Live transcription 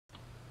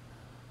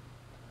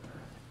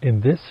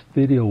In this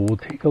video, we'll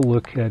take a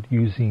look at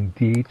using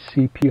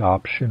DHCP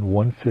option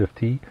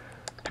 150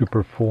 to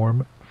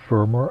perform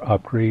firmware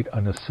upgrade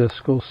on a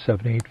Cisco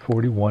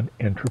 7841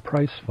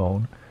 enterprise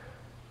phone.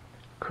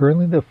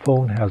 Currently, the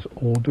phone has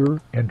older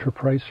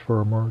enterprise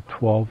firmware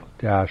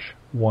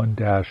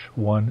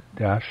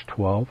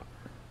 12-1-1-12.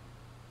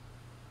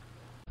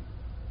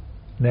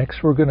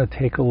 Next, we're going to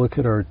take a look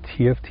at our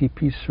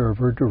Tftp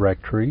server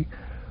directory.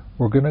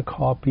 We're going to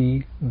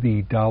copy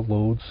the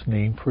 .loads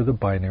name for the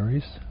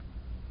binaries.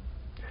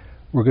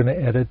 We're going to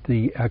edit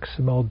the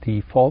XML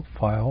default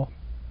file,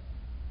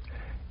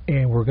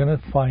 and we're going to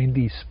find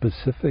the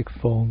specific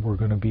phone we're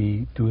going to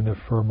be doing a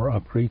firmware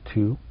upgrade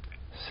to,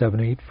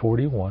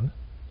 7841.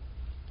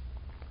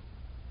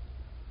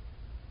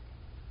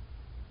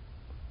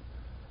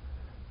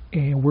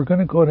 And we're going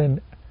to go ahead and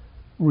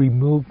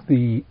remove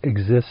the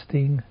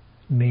existing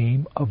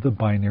name of the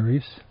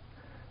binaries,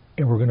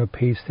 and we're going to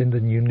paste in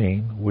the new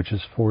name, which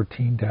is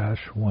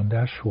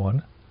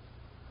 14-1-1.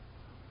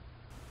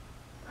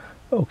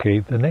 Okay,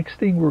 the next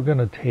thing we're going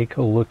to take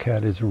a look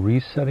at is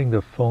resetting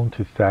the phone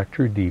to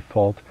factory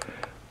default.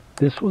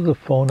 This was a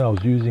phone I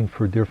was using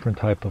for different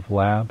type of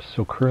labs,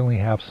 so currently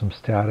have some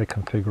static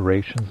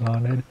configurations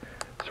on it.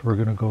 So we're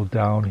going to go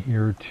down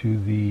here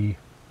to the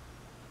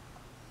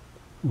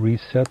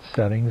reset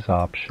settings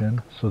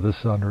option. So this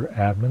is under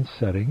admin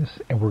settings,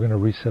 and we're going to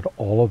reset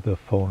all of the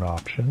phone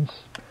options.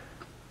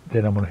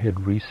 Then I'm going to hit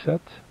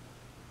reset.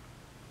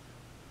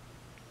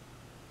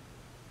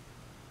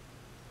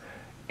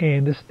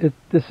 And this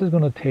is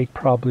going to take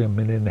probably a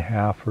minute and a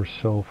half or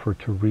so for it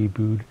to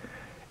reboot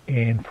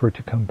and for it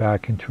to come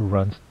back into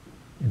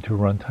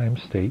runtime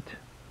state.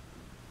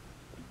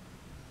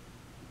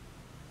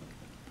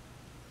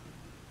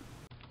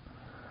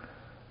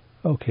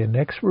 Okay,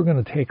 next we're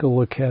going to take a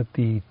look at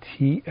the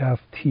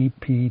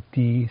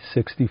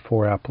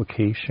Tftpd64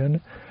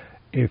 application.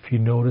 If you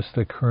notice,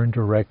 the current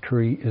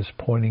directory is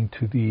pointing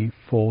to the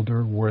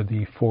folder where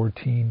the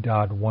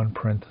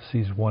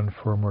 14.1/1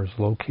 firmware is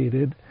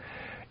located.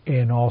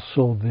 And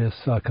also this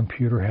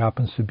computer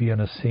happens to be on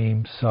the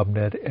same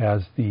subnet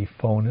as the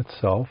phone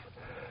itself.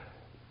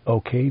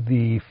 Okay,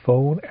 the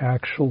phone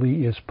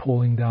actually is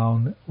pulling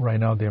down right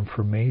now the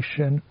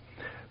information.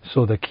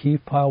 So the key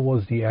file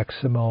was the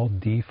XML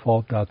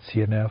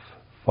default.cnf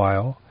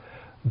file.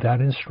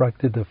 That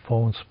instructed the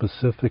phone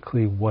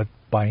specifically what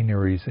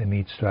binaries it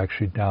needs to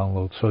actually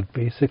download. So it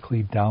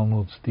basically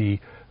downloads the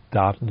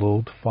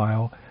 .load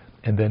file,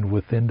 and then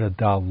within the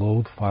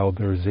 .load file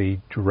there's a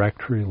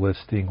directory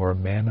listing or a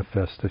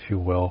manifest, if you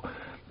will,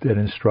 that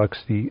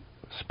instructs the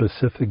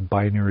specific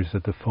binaries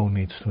that the phone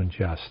needs to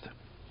ingest.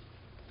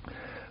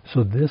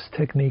 So this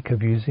technique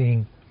of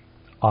using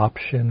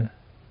option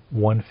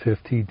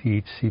 150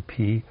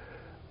 DHCP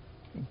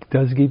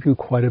does give you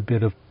quite a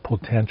bit of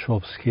potential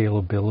of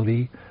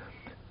scalability,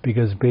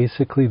 because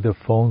basically the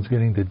phone's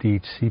getting the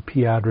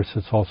DHCP address,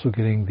 it's also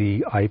getting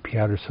the IP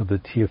address of the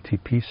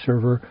TFTP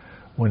server.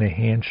 When it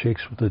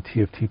handshakes with the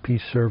TFTP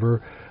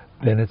server,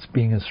 then it's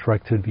being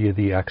instructed via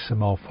the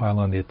XML file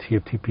on the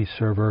TFTP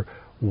server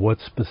what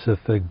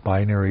specific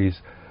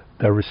binaries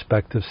the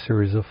respective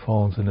series of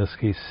phones, in this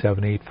case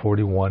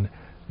 7841,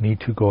 need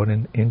to go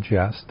and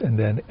ingest, and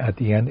then at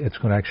the end it's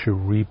going to actually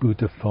reboot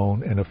the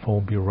phone and the phone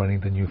will be running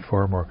the new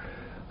firmware.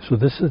 So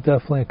this is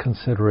definitely a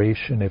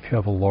consideration if you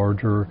have a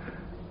larger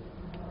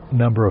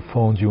number of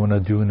phones you want to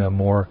do in a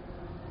more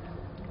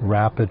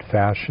rapid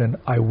fashion.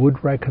 I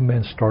would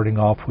recommend starting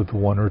off with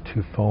 1 or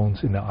 2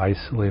 phones in an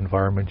isolated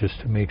environment just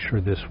to make sure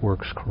this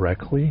works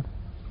correctly,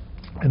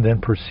 and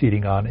then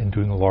proceeding on and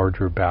doing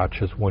larger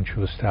batches once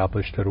you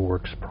establish that it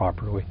works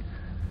properly.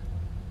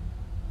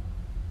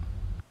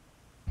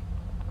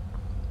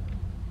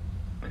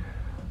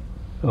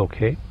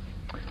 Okay,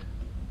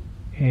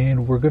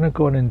 and we're going to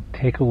go ahead and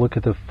take a look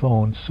at the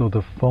phone. So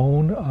the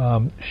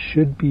phone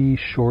should be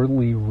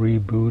shortly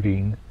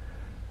rebooting.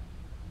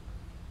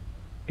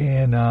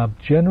 And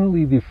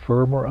generally the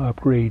firmware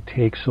upgrade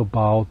takes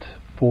about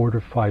 4 to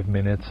 5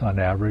 minutes on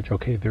average.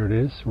 Okay, there it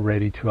is,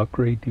 ready to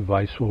upgrade.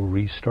 Device will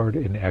restart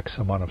in X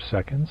amount of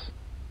seconds.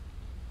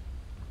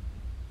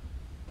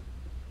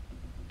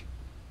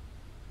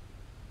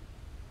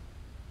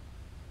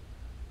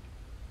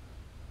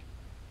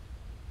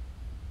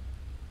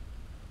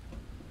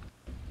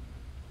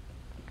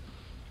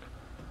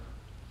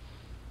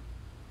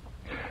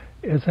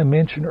 As I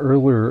mentioned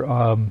earlier,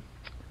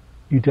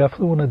 you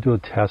definitely want to do a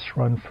test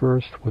run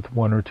first with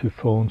 1 or 2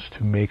 phones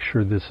to make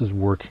sure this is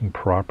working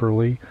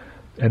properly,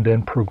 and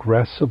then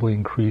progressively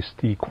increase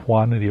the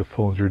quantity of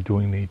phones you're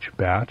doing in each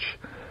batch.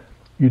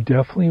 You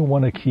definitely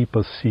want to keep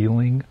a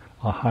ceiling,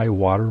 a high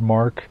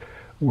watermark,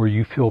 where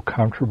you feel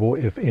comfortable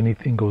if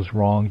anything goes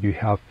wrong, you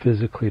have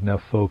physically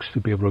enough folks to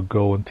be able to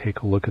go and take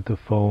a look at the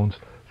phones,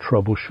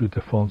 troubleshoot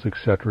the phones,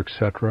 etc.,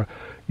 etc.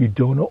 You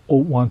don't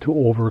want to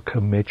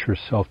overcommit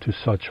yourself to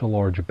such a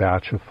large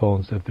batch of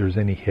phones that if there's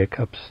any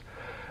hiccups,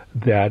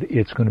 that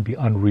it's going to be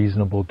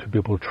unreasonable to be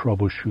able to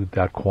troubleshoot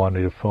that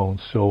quantity of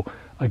phones. So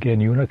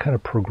again, you want to kind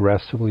of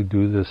progressively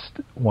do this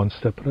one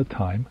step at a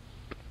time.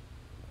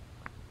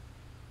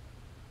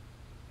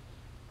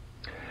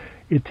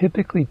 It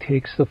typically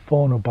takes the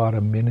phone about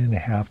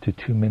 1.5 to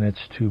 2 minutes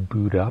to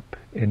boot up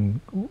and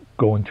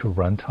go into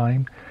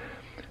runtime.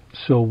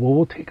 So what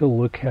we'll take a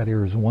look at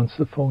here is once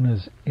the phone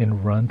is in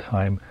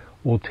runtime,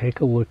 we'll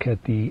take a look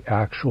at the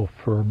actual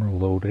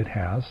firmware load it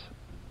has.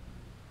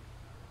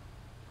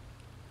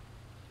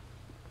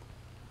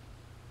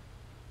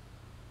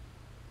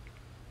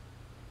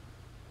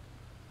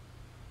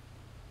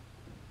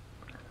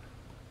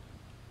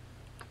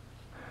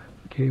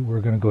 Okay,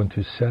 we're going to go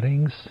into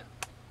settings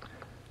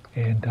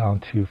and down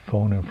to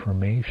phone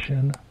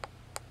information,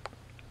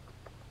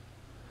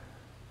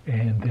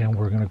 and then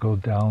we're going to go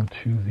down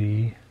to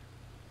the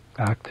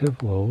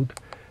active load,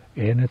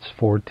 and it's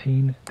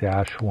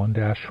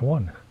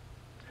 14-1-1,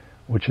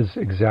 which is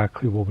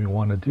exactly what we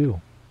want to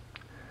do,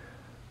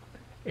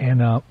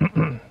 and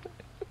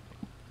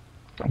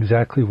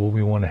exactly what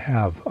we want to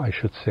have, I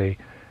should say.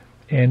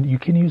 And you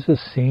can use the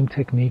same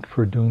technique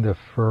for doing the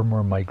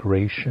firmware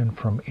migration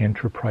from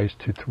enterprise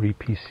to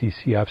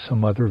 3PCC. I have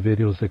some other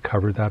videos that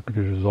cover that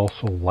because there's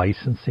also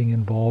licensing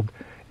involved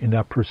in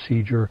that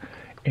procedure,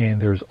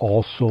 and there's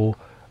also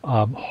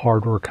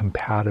hardware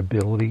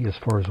compatibility as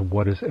far as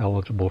what is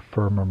eligible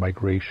firmware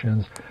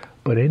migrations.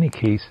 But in any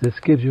case, this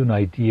gives you an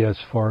idea as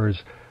far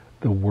as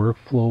the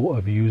workflow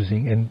of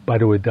using, and by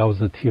the way, that was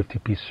the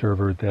TFTP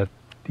server that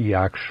the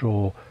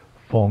actual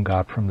phone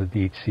got from the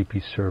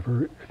DHCP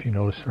server, if you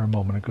noticed there a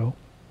moment ago.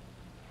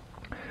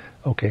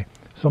 Okay,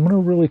 so I'm going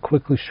to really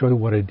quickly show you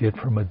what I did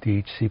from a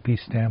DHCP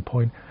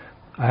standpoint.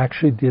 I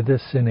actually did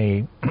this in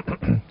a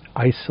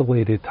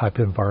isolated type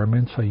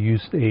environment. So I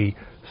used a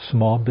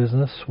small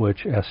business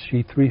switch,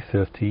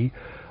 SG350.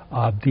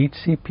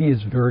 DHCP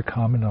is very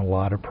common in a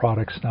lot of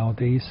products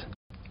nowadays.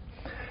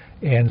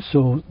 And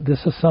so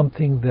this is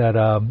something that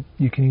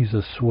you can use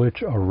a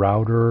switch, a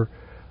router,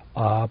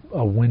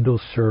 a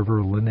Windows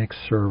server, Linux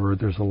server.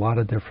 There's a lot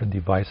of different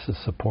devices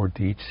support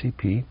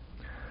DHCP.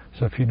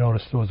 So if you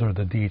notice, those are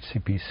the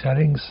DHCP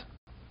settings.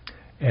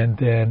 And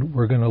then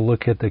we're going to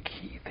look at the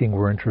key thing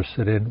we're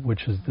interested in,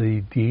 which is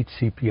the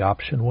DHCP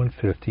option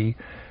 150.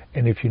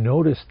 And if you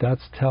notice,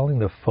 that's telling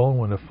the phone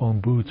when the phone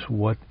boots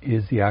what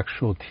is the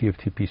actual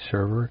TFTP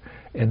server.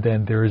 And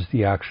then there's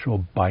the actual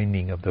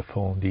binding of the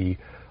phone, the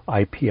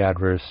IP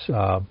address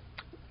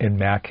and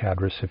MAC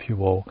address, if you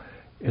will,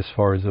 as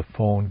far as the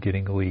phone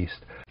getting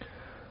leased.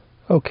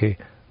 Okay,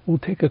 we'll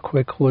take a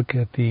quick look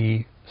at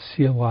the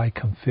CLI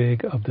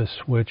config of the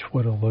switch,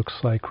 what it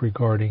looks like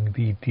regarding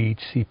the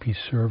DHCP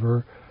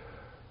server,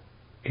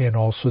 and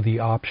also the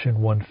option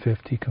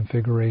 150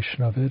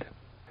 configuration of it.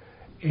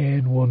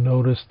 And we'll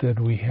notice that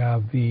we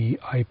have the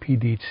IP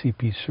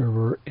DHCP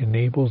server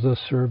enables the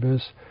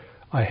service.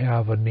 I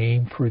have a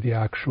name for the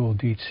actual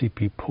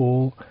DHCP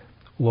pool,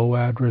 low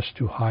address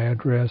to high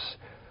address,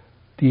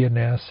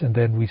 DNS, and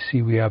then we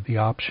see we have the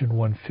option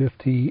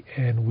 150,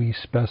 and we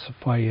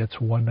specify it's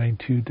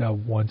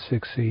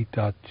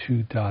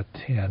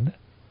 192.168.2.10.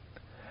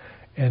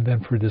 And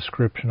then for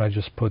description, I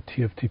just put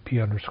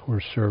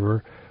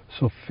TFTP_server.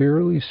 So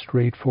fairly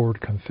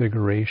straightforward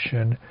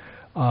configuration.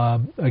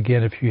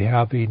 Again, if you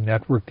have a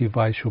network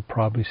device, you'll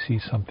probably see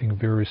something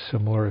very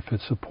similar if it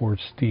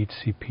supports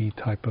DHCP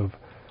type of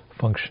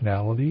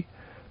functionality.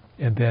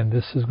 And then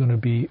this is going to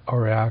be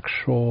our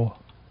actual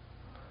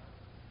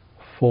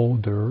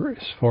folder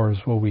as far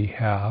as what we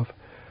have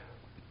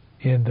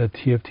in the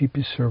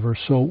TFTP server.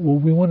 So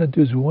what we want to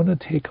do is we want to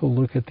take a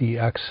look at the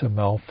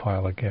XML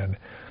file again.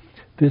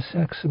 This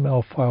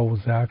XML file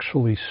was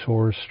actually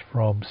sourced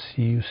from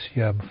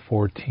CUCM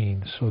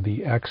 14, so the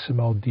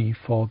XML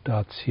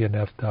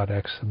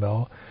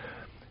default.cnf.xml.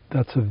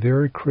 That's a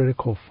very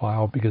critical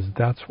file because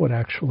that's what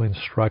actually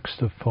instructs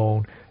the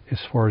phone as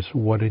far as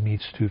what it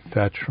needs to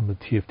fetch from the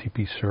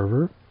TFTP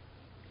server.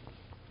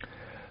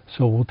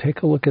 So we'll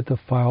take a look at the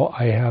file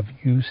I have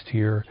used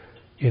here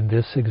in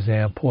this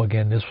example.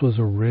 Again, this was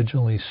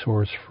originally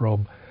sourced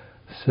from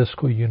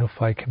Cisco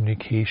Unified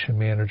Communication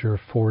Manager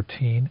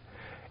 14.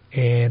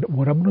 And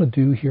what I'm going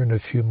to do here in a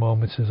few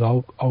moments is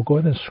I'll go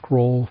ahead and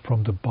scroll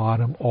from the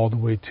bottom all the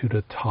way to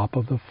the top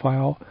of the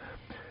file.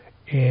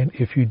 And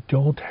if you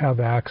don't have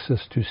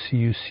access to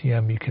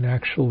CUCM, you can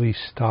actually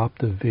stop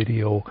the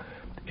video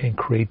and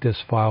create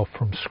this file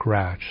from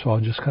scratch. So I'll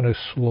just kind of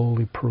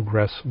slowly,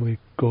 progressively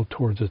go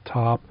towards the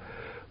top.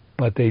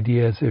 But the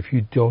idea is if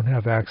you don't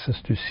have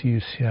access to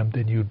CUCM,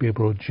 then you'd be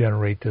able to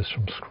generate this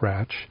from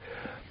scratch.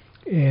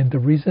 And the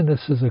reason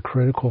this is a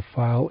critical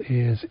file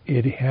is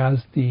it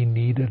has the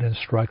needed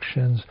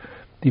instructions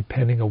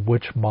depending on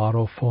which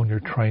model phone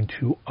you're trying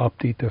to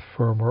update the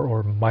firmware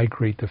or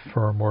migrate the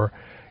firmware.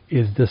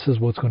 This is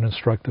what's going to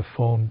instruct the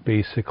phone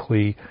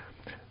basically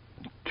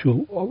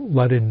to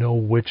let it know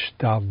which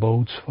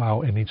 .loads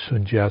file it needs to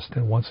ingest.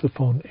 And once the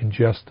phone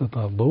ingests the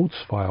 .loads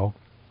file,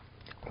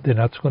 then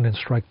that's going to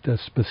instruct the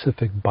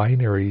specific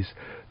binaries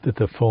that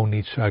the phone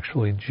needs to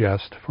actually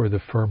ingest for the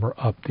firmware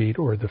update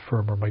or the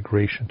firmware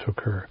migration to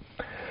occur.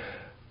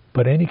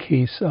 But in any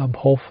case,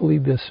 hopefully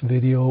this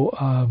video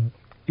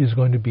is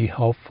going to be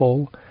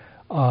helpful.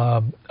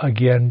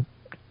 Again,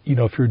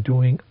 if you're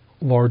doing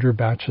larger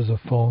batches of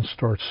phones.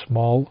 Start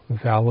small,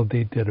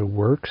 validate that it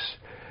works,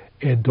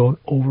 and don't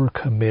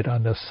overcommit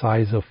on the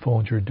size of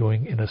phones you're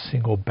doing in a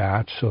single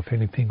batch. So if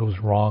anything goes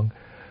wrong,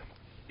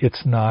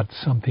 it's not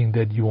something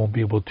that you won't be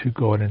able to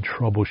go ahead and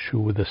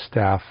troubleshoot with the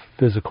staff,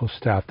 physical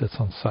staff that's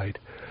on site.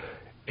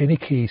 In any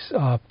case,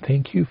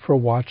 thank you for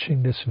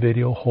watching this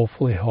video.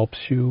 Hopefully it helps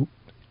you